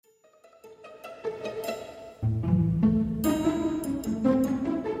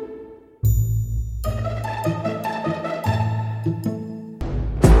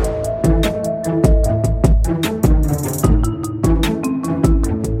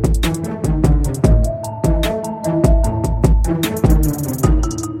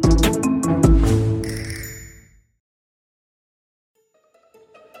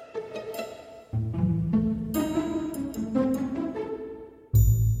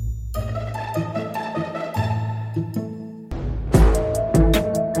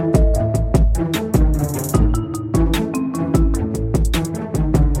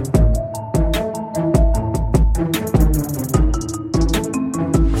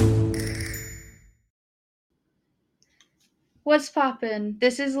What's poppin'?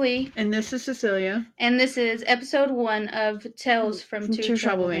 This is Lee. And this is Cecilia. And this is episode 1 of Tales from Two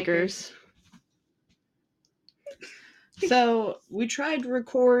Troublemakers. So, we tried to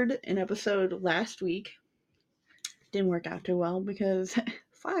record an episode last week. Didn't work out too well because the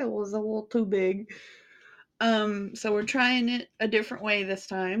file was a little too big. So we're trying it a different way this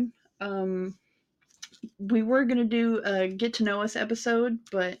time. We were going to do a get to know us episode,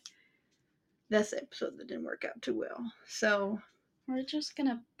 but that's the episode that didn't work out too well. So we're just going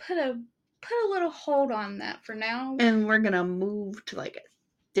to put a little hold on that for now. And we're going to move to like a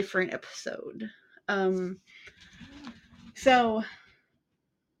different episode. So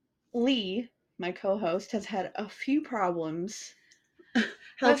Lee, my co-host, has had a few problems.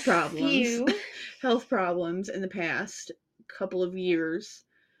 health problems in the past couple of years.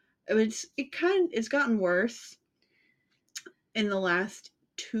 It's gotten worse in the last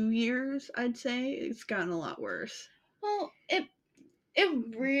 2 years, I'd say. It's gotten a lot worse. Well, it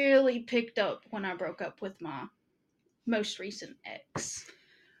really picked up when I broke up with my most recent ex.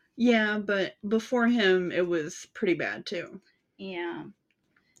 Yeah, but before him, it was pretty bad too. Yeah.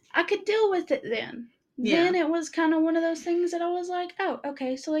 I could deal with it then. Yeah. Then it was kind of one of those things that I was like, oh,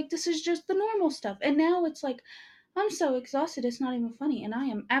 okay, so like this is just the normal stuff. And now it's like, I'm so exhausted, it's not even funny. And I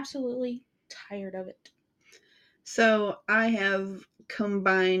am absolutely tired of it. So I have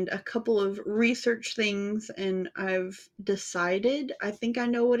combined a couple of research things and I've decided, I think I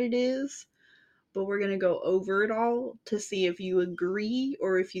know what it is, but we're going to go over it all to see if you agree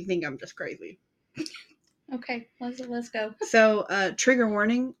or if you think I'm just crazy. Okay, let's go. So, trigger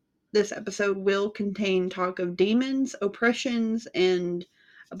warning, this episode will contain talk of demons, oppressions, and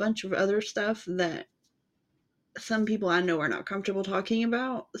a bunch of other stuff that some people I know are not comfortable talking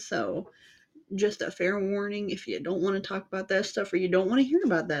about. So, just a fair warning, if you don't want to talk about that stuff or you don't want to hear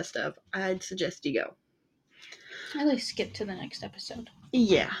about that stuff, I'd suggest you go. At least skip to the next episode.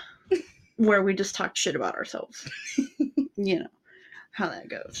 Yeah. Where we just talk shit about ourselves. You know how that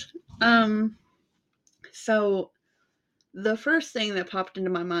goes. So the first thing that popped into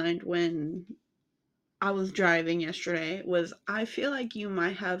my mind when I was driving yesterday was I feel like you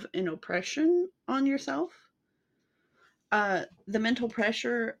might have an oppression on yourself. The mental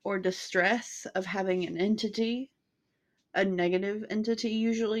pressure or distress of having an entity, a negative entity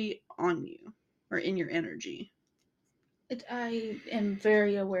usually, on you or in your energy. I am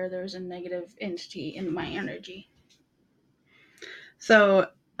very aware there's a negative entity in my energy. So,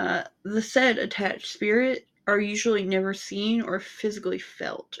 the said attached spirit are usually never seen or physically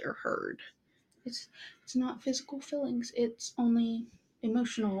felt or heard. It's not physical feelings, it's only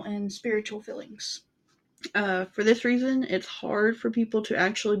emotional and spiritual feelings. For this reason, it's hard for people to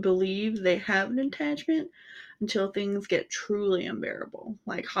actually believe they have an attachment until things get truly unbearable,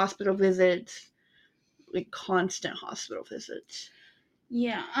 like hospital visits, like constant hospital visits.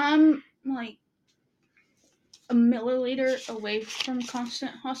 Yeah, I'm like a milliliter away from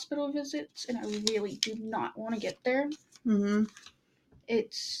constant hospital visits, and I really do not want to get there. Mm-hmm.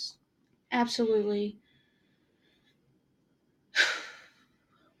 It's absolutely...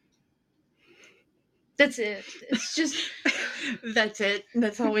 That's it. It's just... That's it.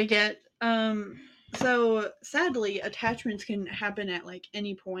 That's all we get. So sadly, attachments can happen at like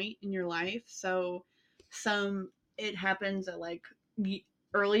any point in your life. So it happens at like the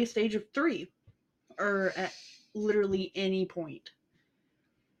early stage of 3 or at literally any point.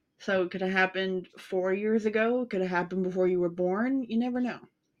 So it could have happened 4 years ago, it could have happened before you were born. You never know.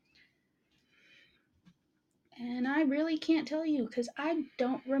 And I really can't tell you because I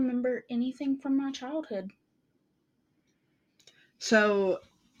don't remember anything from my childhood. So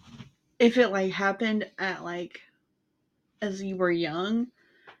if it like happened at like as you were young,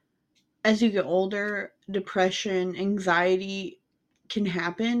 as you get older, depression, anxiety can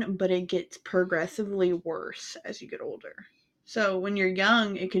happen, but it gets progressively worse as you get older. So when you're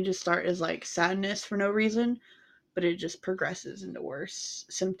young, it can just start as like sadness for no reason, but it just progresses into worse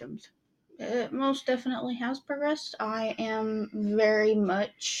symptoms. It most definitely has progressed. I am very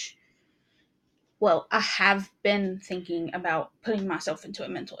much... Well, I have been thinking about putting myself into a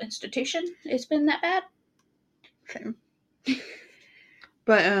mental institution. It's been that bad. Okay.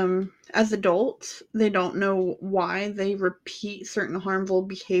 But as adults, they don't know why they repeat certain harmful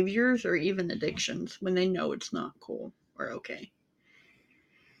behaviors or even addictions when they know it's not cool or okay.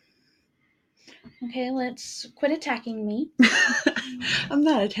 Okay, let's quit attacking me. I'm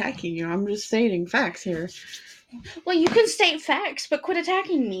not attacking you. I'm just stating facts here. Well, you can state facts, but quit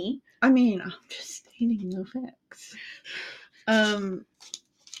attacking me. I mean, I'm just stating the facts.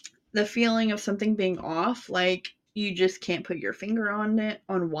 The feeling of something being off, like you just can't put your finger on it,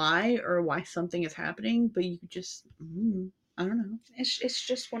 on why or why something is happening, but you just I don't know. It's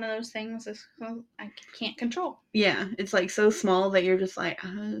just one of those things that I can't control. Yeah, it's like so small that you're just like,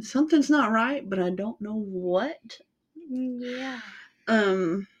 something's not right, but I don't know what. Yeah.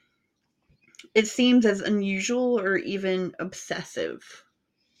 It seems as unusual or even obsessive.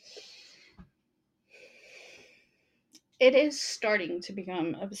 It is starting to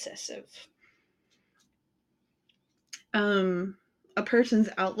become obsessive. A person's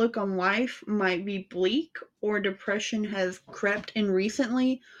outlook on life might be bleak, or depression has crept in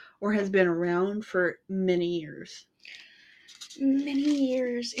recently or has been around for many years. Many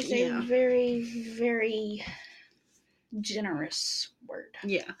years is a very, very generous word.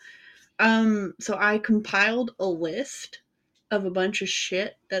 Yeah. So I compiled a list of a bunch of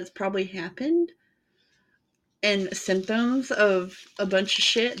shit that's probably happened and symptoms of a bunch of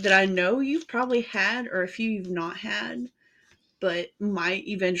shit that I know you've probably had or a few you've not had, but might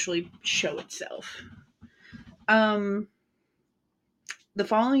eventually show itself. The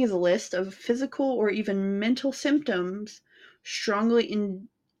following is a list of physical or even mental symptoms strongly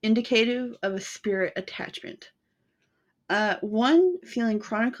indicative of a spirit attachment. 1, feeling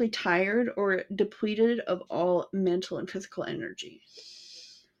chronically tired or depleted of all mental and physical energy.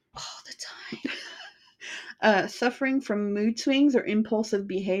 All the time. Suffering from mood swings or impulsive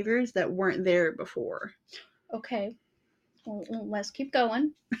behaviors that weren't there before. Okay. Well, let's keep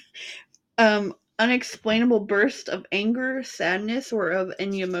going. Unexplainable burst of anger, sadness, or of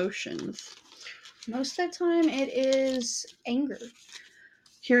any emotions. Most of the time, it is anger.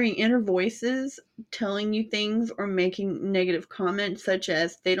 Hearing inner voices telling you things or making negative comments such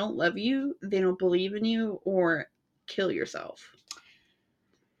as they don't love you, they don't believe in you, or kill yourself.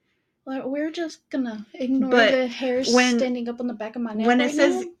 We're just gonna ignore the hairs standing up on the back of my neck. When it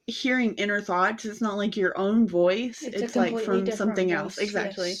says hearing inner thoughts, it's not like your own voice. It's like from something voice. else.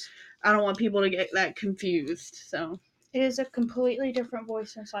 Exactly. Yes. I don't want people to get that confused. So it is a completely different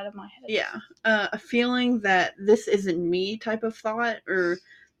voice inside of my head. Yeah. A feeling that this isn't me type of thought, or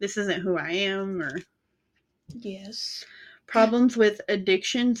this isn't who I am, or yes. Problems with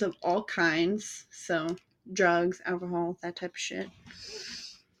addictions of all kinds. So drugs, alcohol, that type of shit.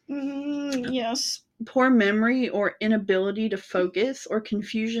 Yes. Poor memory or inability to focus, or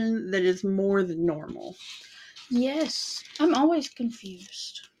confusion that is more than normal. Yes. I'm always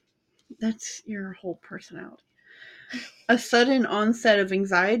confused. That's your whole personality. A sudden onset of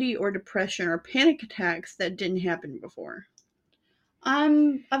anxiety or depression or panic attacks that didn't happen before.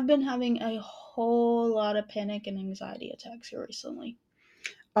 I've been having a whole lot of panic and anxiety attacks here recently.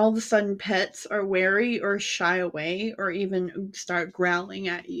 All of a sudden pets are wary or shy away or even start growling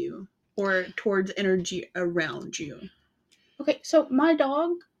at you or towards energy around you. Okay, so my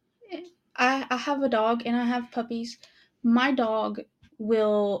dog, I have a dog and I have puppies. My dog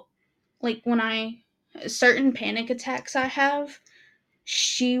will, like, when certain panic attacks I have,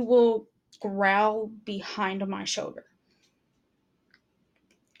 she will growl behind my shoulder.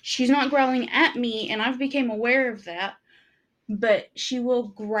 She's not growling at me, and I've become aware of that, but she will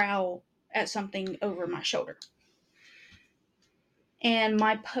growl at something over my shoulder. And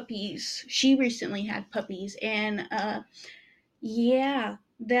my puppies, she recently had puppies, and yeah,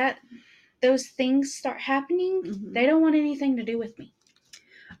 those things start happening. Mm-hmm. They don't want anything to do with me.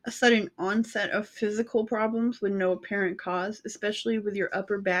 A sudden onset of physical problems with no apparent cause, especially with your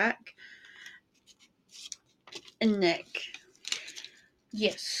upper back and neck.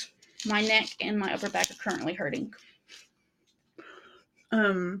 Yes, my neck and my upper back are currently hurting.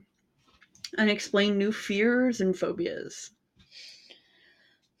 Unexplained new fears and phobias.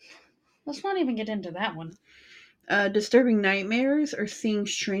 Let's not even get into that one. Disturbing nightmares or seeing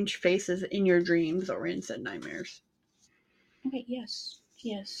strange faces in your dreams or in said nightmares. Okay, yes.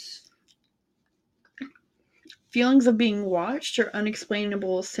 Feelings of being watched or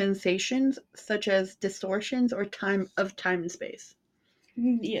unexplainable sensations such as distortions or time and space.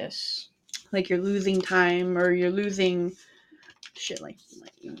 Yes. Like you're losing time or you're losing shit like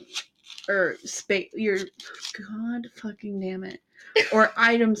or space. You're God fucking damn it. Or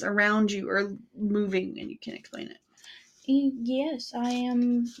items around you are moving and you can't explain it. Yes, I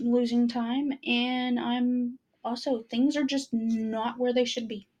am losing time, and I'm also, things are just not where they should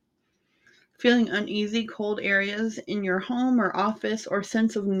be. Feeling uneasy, cold areas in your home or office, or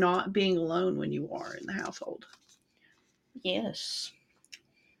sense of not being alone when you are in the household. Yes.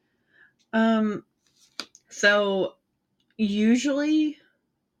 So usually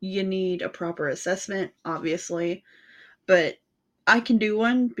you need a proper assessment, obviously, but I can do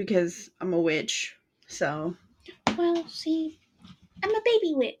one because I'm a witch, so. Well, see, I'm a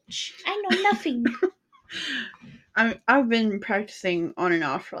baby witch. I know nothing. I've been practicing on and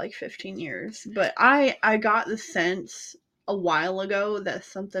off for like 15 years, but I got the sense a while ago that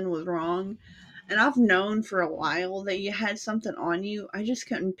something was wrong. And I've known for a while that you had something on you. I just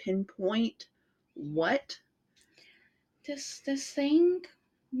couldn't pinpoint what. This thing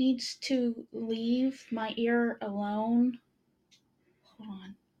needs to leave my ear alone. Hold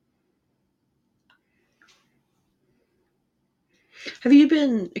on. Have you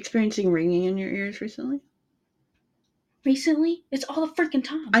been experiencing ringing in your ears recently? Recently? It's all the freaking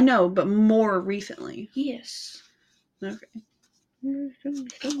time. I know, but more recently. Yes. Okay.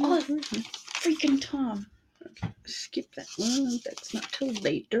 All the freaking time. Okay. Skip that one. That's not till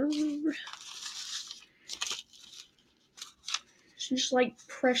later. It's just like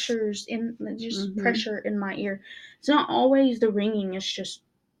pressures in, pressure in my ear. It's not always the ringing, it's just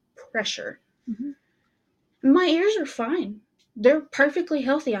pressure. My ears are fine. They're perfectly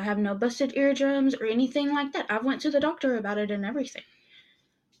healthy. I have no busted eardrums or anything like that. I've went to the doctor about it and everything.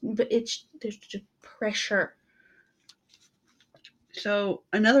 But there's just pressure. So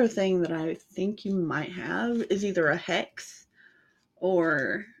another thing that I think you might have is either a hex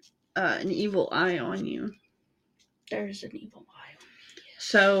or an evil eye on you. There's an evil eye on me.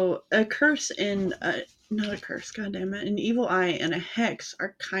 So a curse and not a curse, goddammit, an evil eye and a hex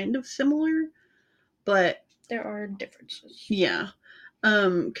are kind of similar, but there are differences. Yeah.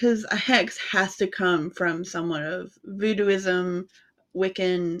 Because a hex has to come from someone of voodooism,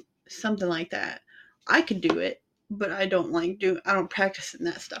 Wiccan, something like that. I could do it, but I don't practice in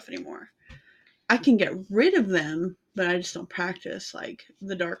that stuff anymore. I can get rid of them, but I just don't practice like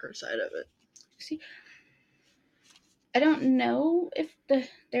the darker side of it. See, I don't know if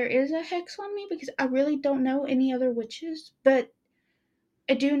there is a hex on me because I really don't know any other witches, but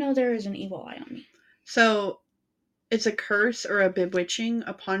I do know there is an evil eye on me. So it's a curse or a bewitching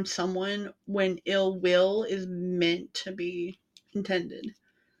upon someone when ill will is meant to be intended.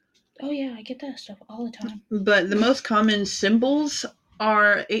 Oh yeah, I get that stuff all the time. But the most common symbols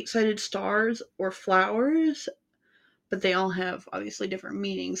are 8-sided stars or flowers, but they all have obviously different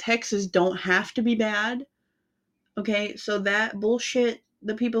meanings. Hexes don't have to be bad. Okay, so that bullshit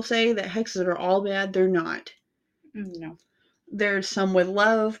that people say that hexes are all bad, they're not. No. There's some with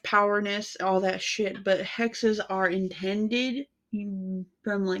love, powerness, all that shit, but hexes are intended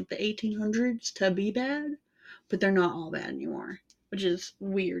from like the 1800s to be bad, but they're not all bad anymore, which is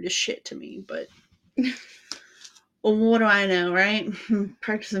weird as shit to me, but well, what do I know, right?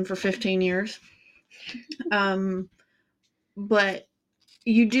 Practicing for 15 years. But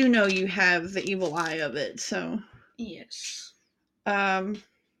you do know you have the evil eye of it, so. Yes.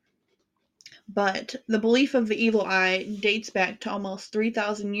 But the belief of the evil eye dates back to almost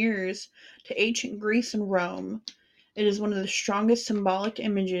 3,000 years to ancient Greece and Rome. It is one of the strongest symbolic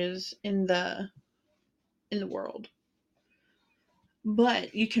images in the world.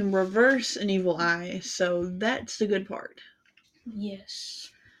 But you can reverse an evil eye, so that's the good part. Yes.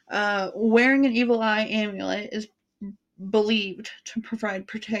 Wearing an evil eye amulet is believed to provide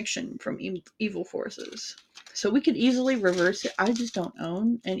protection from evil forces. So we could easily reverse it. I just don't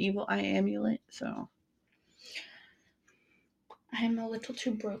own an evil eye amulet, so. I am a little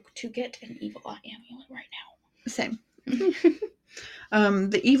too broke to get an evil eye amulet right now. Same.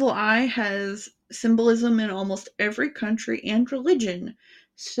 The evil eye has symbolism in almost every country and religion,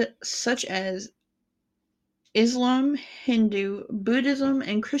 such as Islam, Hindu, Buddhism,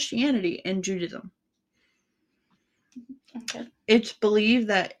 and Christianity and Judaism. Okay. It's believed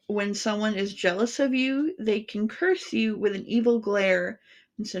that when someone is jealous of you, they can curse you with an evil glare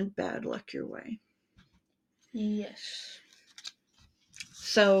and send bad luck your way. Yes.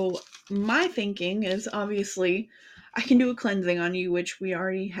 So my thinking is obviously I can do a cleansing on you, which we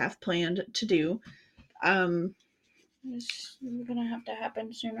already have planned to do. It's gonna have to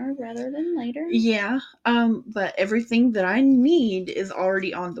happen sooner rather than later. Yeah, but everything that I need is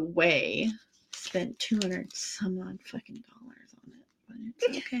already on the way. Spent 200 some odd fucking dollars on it, but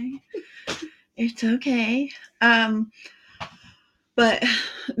it's okay. It's okay. But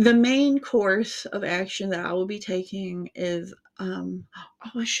the main course of action that I will be taking is, oh,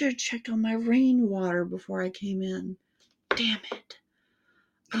 I should have checked on my rainwater before I came in. Damn it.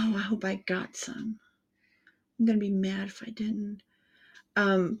 Oh, I hope I got some. I'm gonna be mad if I didn't.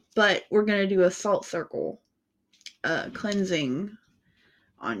 But we're gonna do a salt circle cleansing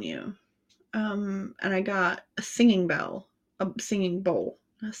on you. And I got a singing bowl. Not a singing bowl,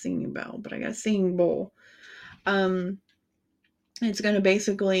 but I got a singing bowl. It's gonna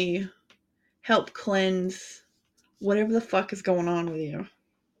basically help cleanse whatever the fuck is going on with you.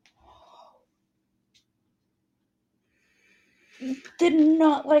 Did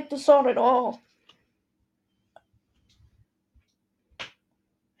not like the salt at all.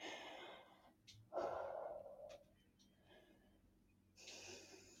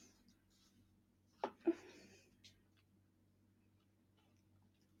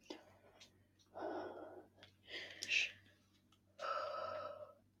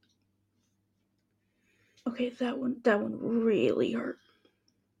 Okay, that one really hurt.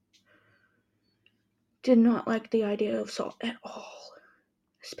 Did not like the idea of salt at all,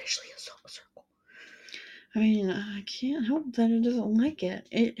 especially a salt circle. I mean, I can't help that it doesn't like it.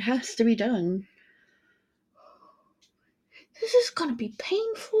 It has to be done. This is gonna be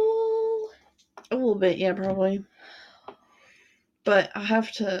painful. A little bit, yeah, probably. But I have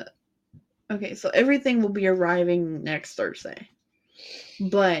to. Okay, so everything will be arriving next Thursday.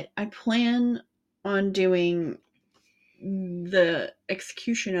 But I plan on doing the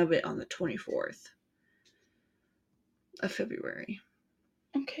execution of it on the 24th of February.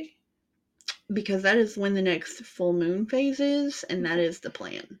 Okay. Because that is when the next full moon phase is, and that is the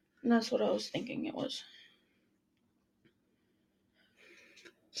plan. And that's what I was thinking it was.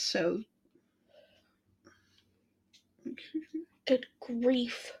 So. Good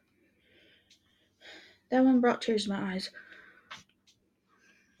grief. That one brought tears to my eyes.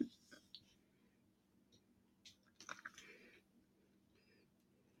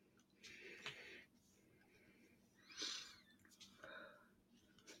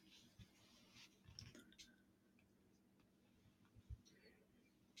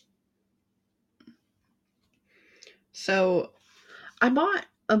 So, I bought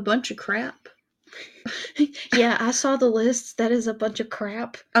a bunch of crap. Yeah, I saw the list. That is a bunch of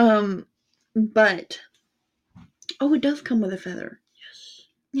crap. But it does come with a feather.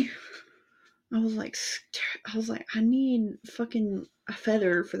 Yes. I was like, I need fucking a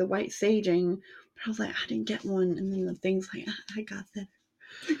feather for the white saging. But I was like, I didn't get one. And then the thing's like, I got that.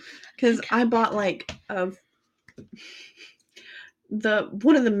 Because I bought like one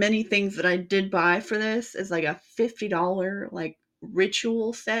of the many things that I did buy for this is like a $50 like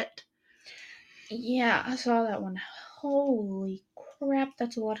ritual set. Yeah, I saw that one. Holy crap,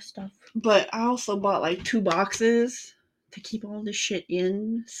 that's a lot of stuff. But I also bought like 2 boxes to keep all this shit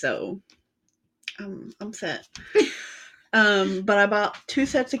in, so I'm set. But I bought 2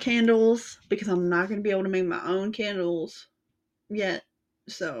 sets of candles because I'm not gonna be able to make my own candles yet.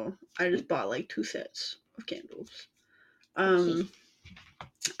 So I just bought like 2 sets of candles. Okay.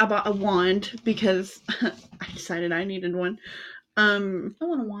 I bought a wand because I decided I needed one. I want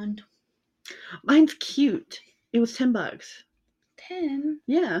a wand. Mine's cute. It was $10. 10?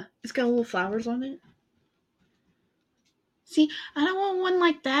 Yeah, it's got little flowers on it. See, I don't want one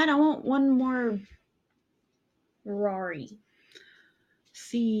like that. I want one more Rari.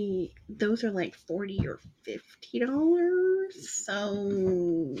 See, those are like $40 or $50.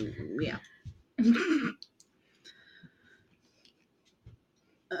 So yeah.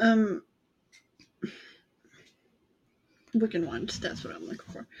 Wicked wands, that's what I'm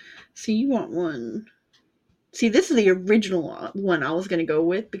looking for. See, you want one. See, this is the original one I was going to go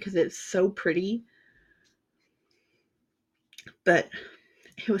with because it's so pretty. But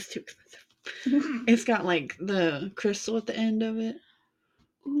it was too expensive. It's got like the crystal at the end of it.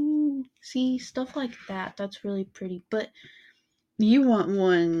 Ooh, see, stuff like that. That's really pretty. But you want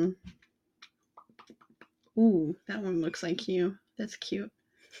one. Ooh, that one looks like you. That's cute.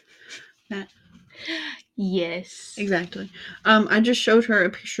 That. Yes. Exactly. I just showed her a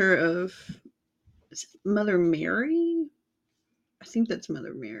picture of Mother Mary. I think that's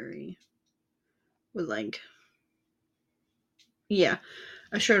Mother Mary. With like. Yeah.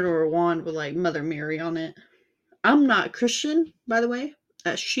 I showed her a wand with like Mother Mary on it. I'm not Christian, by the way.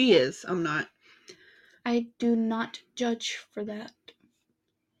 She is. I'm not. I do not judge for that.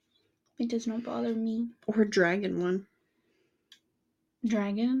 It does not bother me. Or dragon one.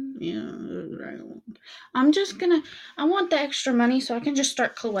 Dragon? Yeah, dragon one. I'm just gonna. I want the extra money so I can just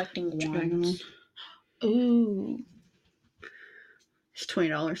start collecting wands. Ooh. It's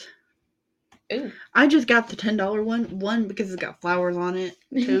 $20. Ooh. I just got the $10 one. 1, because it's got flowers on it.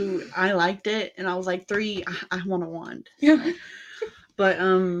 2, I liked it. And I was like, 3, I want a wand. So. But,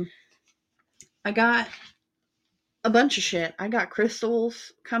 I got a bunch of shit. I got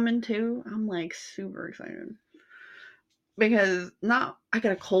crystals coming too. I'm like super excited. Because I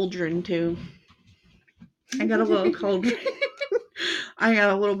got a cauldron too. I got a little cauldron. I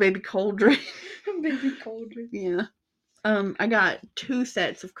got a little baby cauldron. Baby cauldron. Yeah. I got 2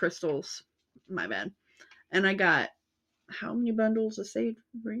 sets of crystals. My bad. And I got how many bundles of sage?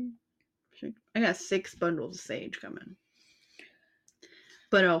 I got 6 bundles of sage coming.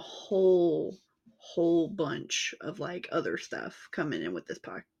 But a whole bunch of like other stuff coming in with this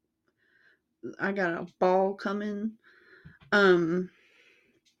pack. I got a ball coming. I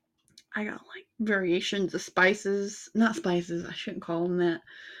got like variations of spices. Not spices, I shouldn't call them that.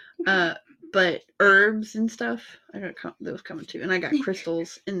 But herbs and stuff. I got those coming too. And I got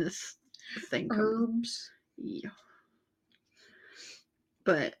crystals in this thing coming. Herbs. Yeah.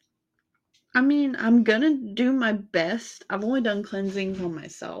 But I mean, I'm gonna do my best. I've only done cleansings on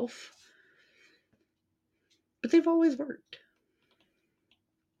myself, but they've always worked.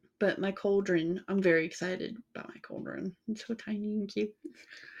 But my cauldron, I'm very excited about my cauldron. It's so tiny and cute.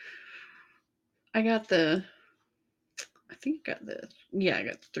 I got the, I think I got the, yeah, I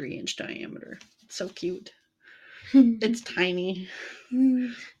got the 3-inch diameter. It's so cute. It's tiny.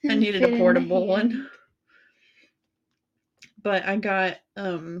 I needed a portable one. But I got,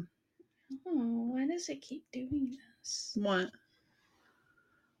 Oh, why does it keep doing this? what?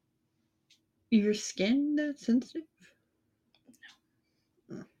 Your skin that sensitive?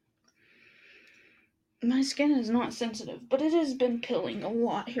 No. My skin is not sensitive, but it has been pilling a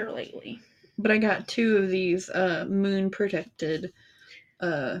lot here lately. But I got 2 of these moon protected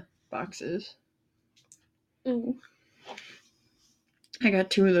boxes. Ooh. I got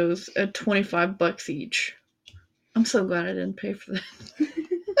 2 of those at $25 each. I'm so glad I didn't pay for that.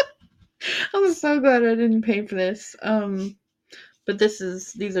 I'm so glad I didn't pay for this. But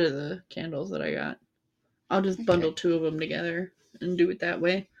these are the candles that I got. I'll just bundle 2 of them together and do it that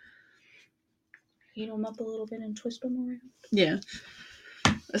way. Heat them up a little bit and twist them around. Yeah.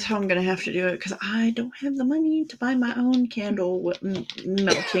 That's how I'm gonna have to do it because I don't have the money to buy my own candle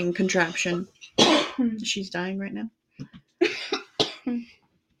melting contraption. She's dying right now.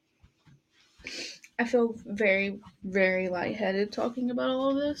 I feel very, very lightheaded talking about all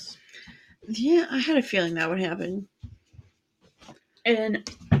of this. Yeah, I had a feeling that would happen. And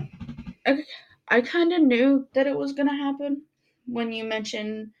I kind of knew that it was going to happen when you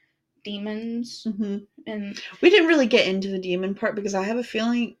mentioned demons. Mm-hmm. And we didn't really get into the demon part because I have a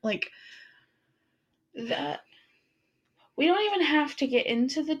feeling like that we don't even have to get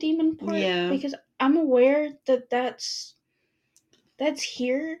into the demon part. Yeah. Because I'm aware that that's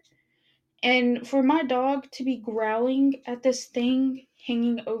here. And for my dog to be growling at this thing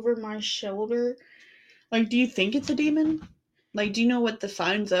hanging over my shoulder. Like, do you think it's a demon? Like, do you know what the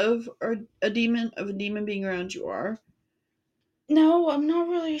signs of a demon being around you are? No, I'm not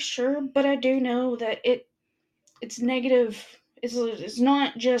really sure, but I do know that it's negative. It's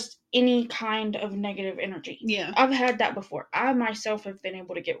not just any kind of negative energy. Yeah. I've had that before. I myself have been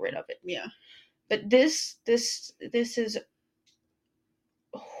able to get rid of it. Yeah. But this is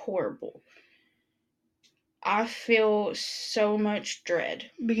horrible. I feel so much dread.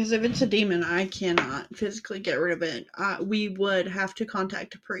 Because if it's a demon, I cannot physically get rid of it. We would have to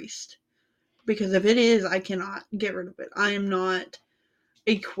contact a priest. Because if it is, I cannot get rid of it. I am not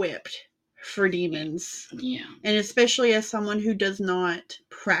equipped for demons. Yeah. And especially as someone who does not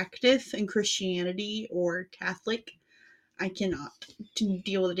practice in Christianity or Catholic, I cannot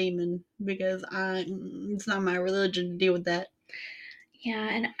deal with a demon because it's not my religion to deal with that. Yeah,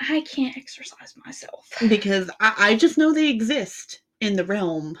 and I can't exercise myself. Because I just know they exist in the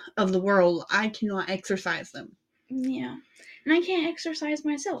realm of the world. I cannot exercise them. Yeah. And I can't exercise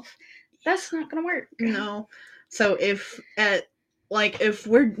myself. That's not gonna work. No. So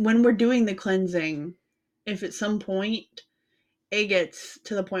when we're doing the cleansing, if at some point it gets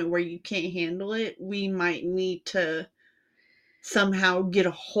to the point where you can't handle it, we might need to somehow get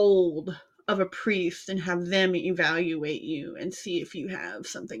a hold of a priest and have them evaluate you and see if you have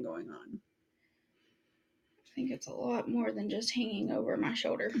something going on. I think it's a lot more than just hanging over my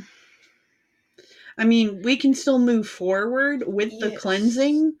shoulder. I mean, we can still move forward with the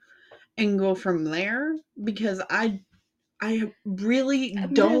cleansing and go from there because I really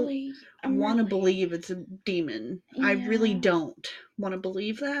don't want to believe it's a demon. Yeah. I really don't want to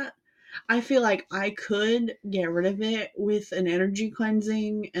believe that. I feel like I could get rid of it with an energy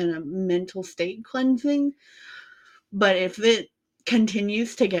cleansing and a mental state cleansing. But if it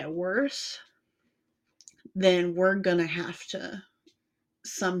continues to get worse, then we're going to have to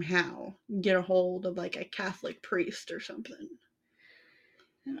somehow get a hold of like a Catholic priest or something.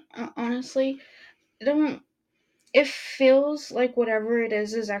 Honestly, it feels like whatever it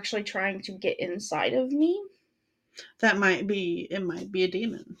is actually trying to get inside of me. It might be a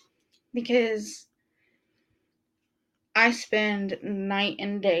demon. Because I spend night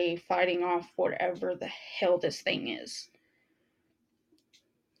and day fighting off whatever the hell this thing is.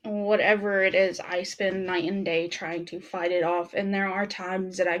 Whatever it is, I spend night and day trying to fight it off, and there are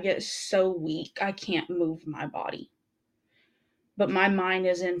times that I get so weak I can't move my body. But my mind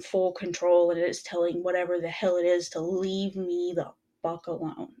is in full control and it is telling whatever the hell it is to leave me the fuck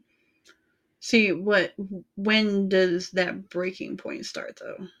alone. See, when does that breaking point start,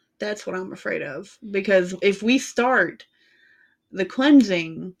 though? That's what I'm afraid of. Because if we start the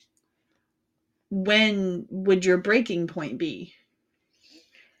cleansing, when would your breaking point be?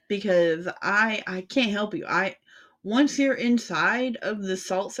 Because I can't help you. Once you're inside of the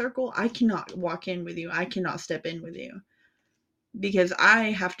salt circle, I cannot walk in with you. I cannot step in with you. Because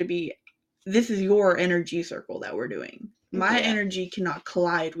I have to be, this is your energy circle that we're doing. My energy cannot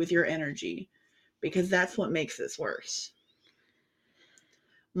collide with your energy, because that's what makes this worse.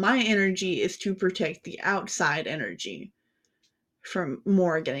 My energy is to protect the outside energy from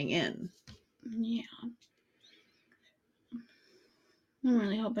more getting in. Yeah. I'm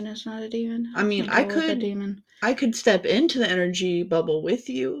really hoping it's not a demon. I mean, I could step into the energy bubble with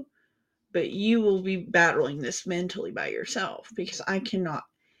you, but you will be battling this mentally by yourself, because I cannot,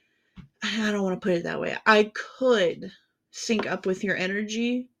 I don't want to put it that way. I could sync up with your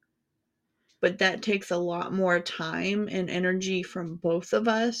energy, but that takes a lot more time and energy from both of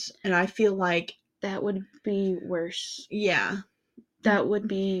us, and I feel like that would be worse. Yeah. That would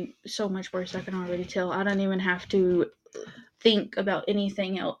be so much worse. I can already tell. I don't even have to think about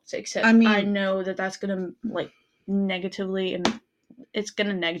anything else except I know that that's gonna like negatively, and it's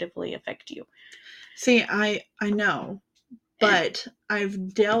gonna negatively affect you. See, I know, but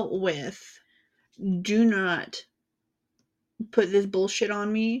I've dealt with, do not put this bullshit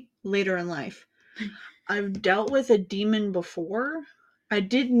on me later in life. I've dealt with a demon before. I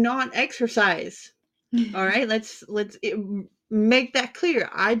did not exercise. All right, let's make that clear.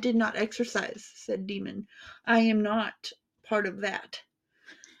 I did not exercise, said demon. I am not part of that.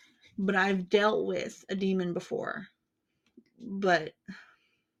 But I've dealt with a demon before. But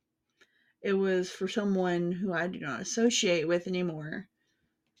it was for someone who I do not associate with anymore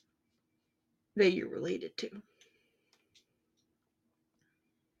that you're related to.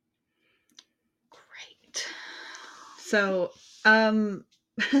 Great. So,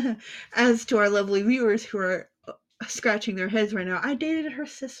 as to our lovely viewers who are scratching their heads right now, I dated her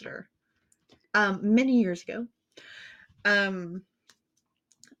sister many years ago.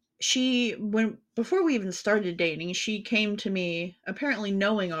 Before we even started dating, she came to me, apparently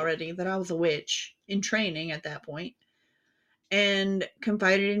knowing already that I was a witch in training at that point, and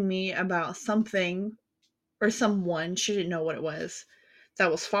confided in me about something or someone, she didn't know what it was, that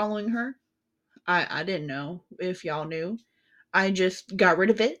was following her. I didn't know if y'all knew. I just got rid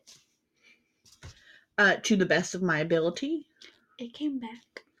of it to the best of my ability. It came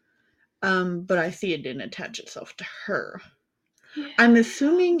back. But I see it didn't attach itself to her. Yeah. I'm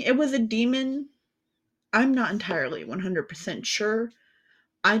assuming it was a demon. I'm not entirely 100% sure.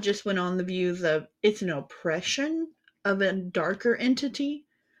 I just went on the views of it's an oppression of a darker entity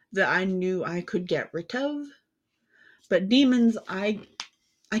that I knew I could get rid of. But demons, I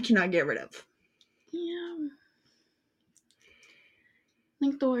cannot get rid of. Yeah. I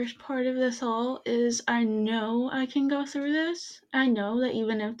think the worst part of this all is I know I can go through this. I know that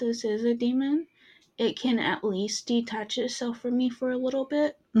even if this is a demon, it can at least detach itself from me for a little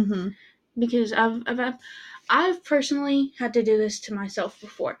bit. Mm-hmm. Because I've personally had to do this to myself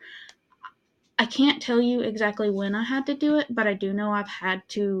before. I can't tell you exactly when I had to do it, but I do know I've had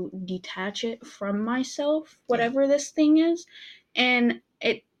to detach it from myself, whatever this thing is, and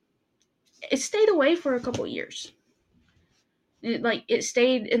it stayed away for a couple years. It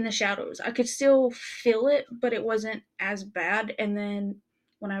stayed in the shadows. I could still feel it, but it wasn't as bad. And then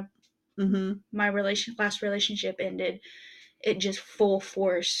when my last relationship ended, it just full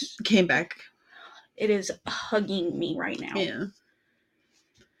force came back. It is hugging me right now. Yeah.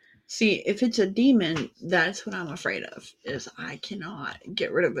 See, if it's a demon, that's what I'm afraid of, is I cannot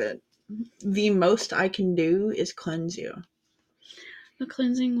get rid of it. The most I can do is cleanse you. The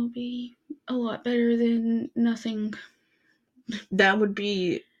cleansing will be a lot better than nothing. That would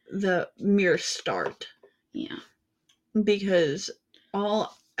be the mere start. Yeah. Because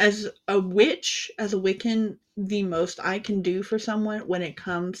as a witch, as a Wiccan, the most I can do for someone when it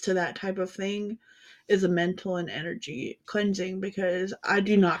comes to that type of thing is a mental and energy cleansing, because I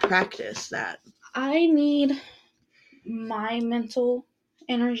do not practice that. I need my mental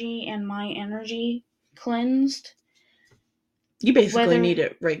energy and my energy cleansed. You basically need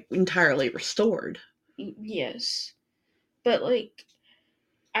it entirely restored. Yes. But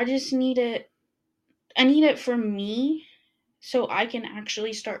I just need it. I need it for me so I can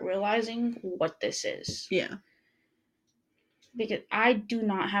actually start realizing what this is. Yeah. Because I do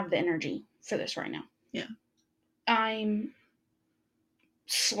not have the energy for this right now. Yeah. I'm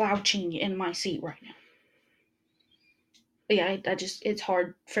slouching in my seat right now. But yeah, it's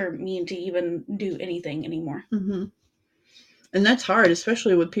hard for me to even do anything anymore. Mm-hmm. And that's hard,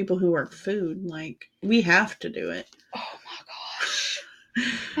 especially with people who work food. We have to do it. Oh my gosh.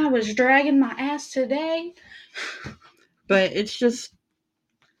 I was dragging my ass today. But it's just,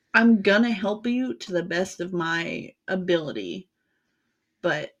 I'm gonna help you to the best of my ability.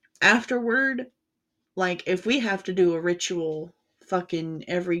 But afterward, Like, if we have to do a ritual fucking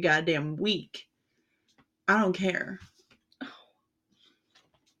every goddamn week, I don't care.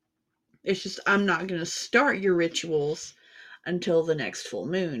 It's just, I'm not going to start your rituals until the next full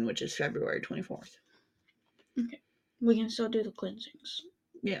moon, which is February 24th. Okay. We can still do the cleansings.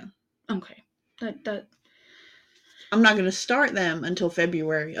 Yeah. Okay. That. I'm not going to start them until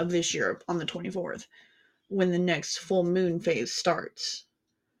February of this year on the 24th, when the next full moon phase starts.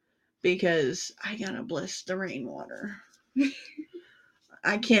 Because I gotta bless the rainwater.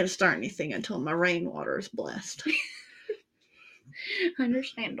 I can't start anything until my rainwater is blessed.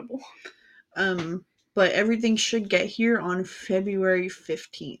 Understandable. But everything should get here on February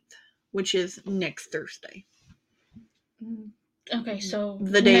 15th, which is next Thursday. Okay, so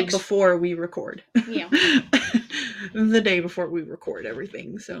the day before we record. Yeah. The day before we record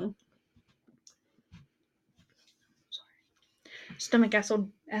everything, so. Sorry. Stomach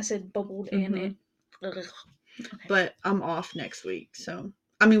acid bubbled in it. Okay. But I'm off next week, so.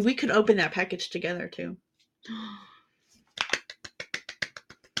 I mean, we could open that package together, too.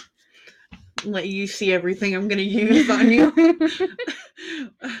 Let you see everything I'm gonna use on you.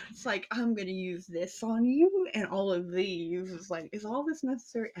 It's like, I'm gonna use this on you, and all of these. It's like, is all this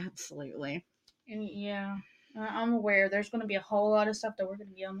necessary? Absolutely. And yeah, I'm aware there's gonna be a whole lot of stuff that we're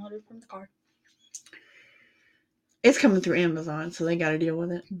gonna be unloaded from the car. It's coming through Amazon, so they gotta deal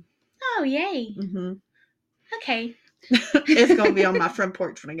with it. Oh, yay. Mm-hmm. Okay. It's gonna be on my front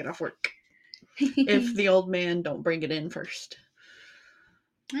porch when I get off work. If the old man don't bring it in first.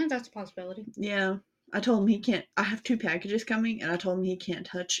 That's a possibility. Yeah. I told him he can't. I have 2 packages coming, and I told him he can't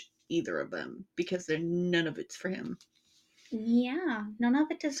touch either of them because none of it's for him. Yeah, none of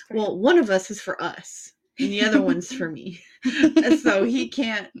it is for Well, him. one of us is for us, and the other one's for me. So he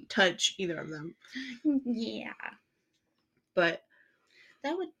can't touch either of them. Yeah. But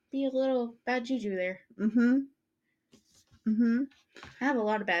that would be a little bad juju there. Mm-hmm. I have a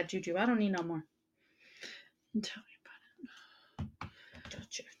lot of bad juju. I don't need no more. Tell me about it.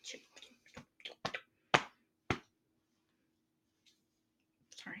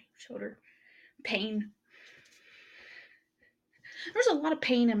 Sorry, shoulder pain. There's a lot of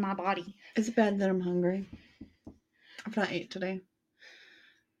pain in my body. Is it bad that I'm hungry? I've not ate today.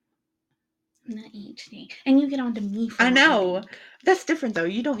 I'm not eating today. And you get on to me for I know. Eating. That's different, though.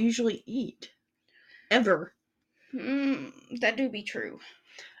 You don't usually eat. Ever. That do be true.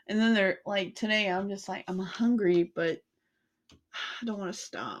 And then they're like, today I'm just like, I'm hungry, but I don't want to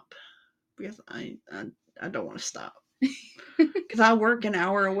stop. Because I don't want to stop. Because I work an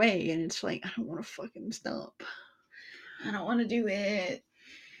hour away, and it's like, I don't want to fucking stop. I don't want to do it.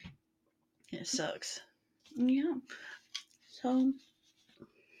 It sucks. Yeah. So,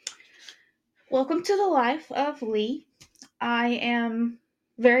 welcome to the life of Lee. I am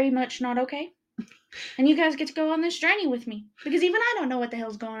very much not okay. And you guys get to go on this journey with me. Because even I don't know what the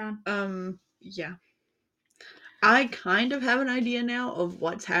hell's going on. Yeah. I kind of have an idea now of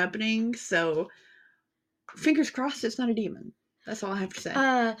what's happening, so fingers crossed it's not a demon. That's all I have to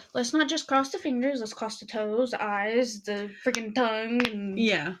say. Let's not just cross the fingers, let's cross the toes, the eyes, the freaking tongue,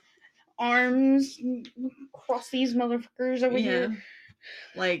 and arms. Cross these motherfuckers over here.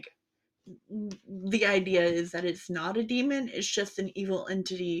 Like, the idea is that it's not a demon, it's just an evil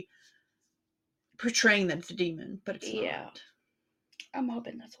entity portraying that it's a demon, but it's not. I'm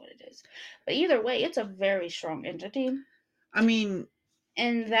hoping that's what it is. But either way, it's a very strong entity. I mean...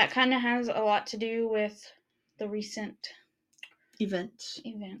 And that kind of has a lot to do with the recent... events.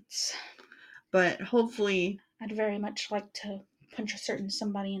 But hopefully... I'd very much like to punch a certain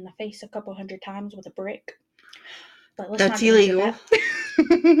somebody in the face a couple 100 times with a brick. But that's illegal.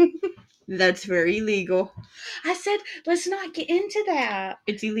 That's very illegal. I said, let's not get into that.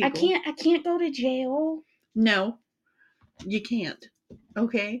 It's illegal. I can't go to jail. No, you can't.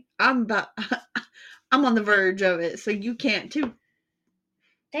 Okay? I'm on the verge of it, so you can't too.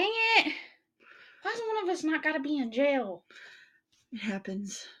 Dang it. Why's one of us not gotta be in jail? It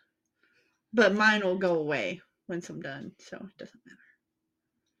happens. But mine will go away once I'm done, so it doesn't matter.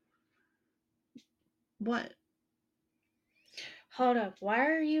 What? Hold up. Why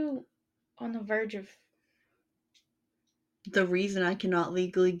are you on the verge of... The reason I cannot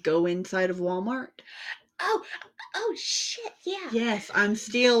legally go inside of Walmart? Oh shit, yeah. Yes, I'm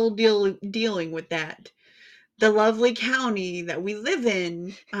still dealing with that. The lovely county that we live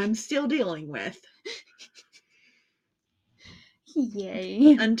in, I'm still dealing with.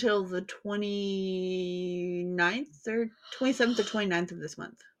 Yay. Until the 29th or 27th or 29th of this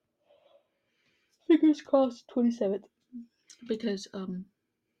month. Fingers crossed, 27th. Because,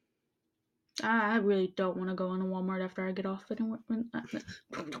 I really don't want to go into Walmart after I get off.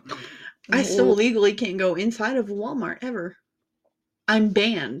 I still legally can't go inside of Walmart ever. I'm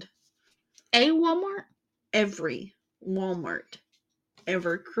banned. A Walmart? Every Walmart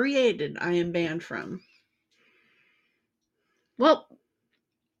ever created, I am banned from. Well,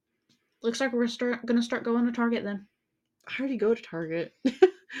 looks like we're gonna start going to Target then. I already go to Target.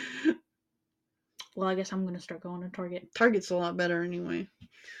 Well, I guess I'm gonna start going to Target. Target's a lot better anyway.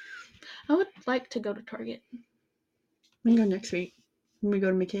 I would like to go to Target. We can go next week when we go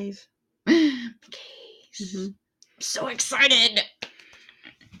to McKay's. McKay's. I'm so excited!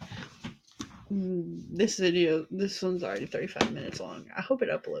 This one's already 35 minutes long. I hope it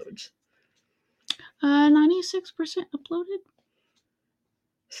uploads. 96% uploaded.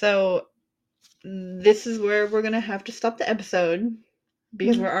 So, this is where we're going to have to stop the episode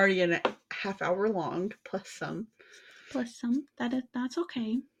because we're already in a half hour long, plus some. That's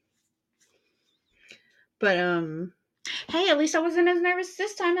okay. But, hey, at least I wasn't as nervous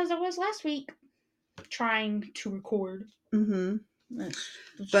this time as I was last week. Trying to record. But,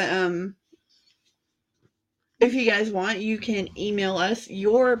 if you guys want, you can email us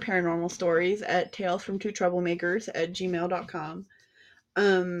your paranormal stories at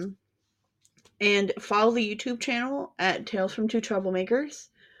talesfromtwotroublemakers@gmail.com. And follow the YouTube channel at Tales from Two Troublemakers.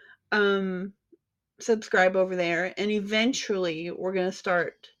 Subscribe over there, and eventually we're going to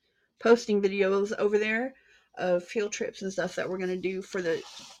start posting videos over there of field trips and stuff that we're going to do for the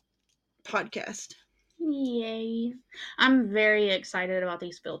podcast. Yay. I'm very excited about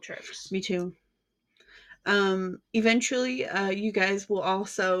these field trips. Me too. Eventually, you guys will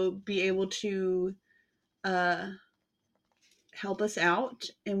also be able to help us out,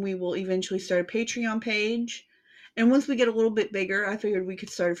 and we will eventually start a Patreon page. And once we get a little bit bigger, I figured we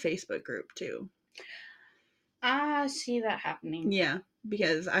could start a Facebook group too. I see that happening. Yeah,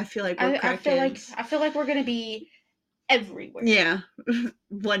 because I feel like we're crackheads. I feel like we're gonna be everywhere. Yeah,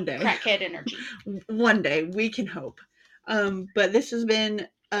 one day. Crackhead energy. One day, we can hope. But this has been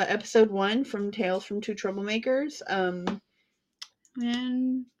episode 1 from Tales from Two Troublemakers.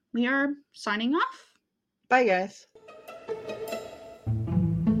 And we are signing off. Bye, guys.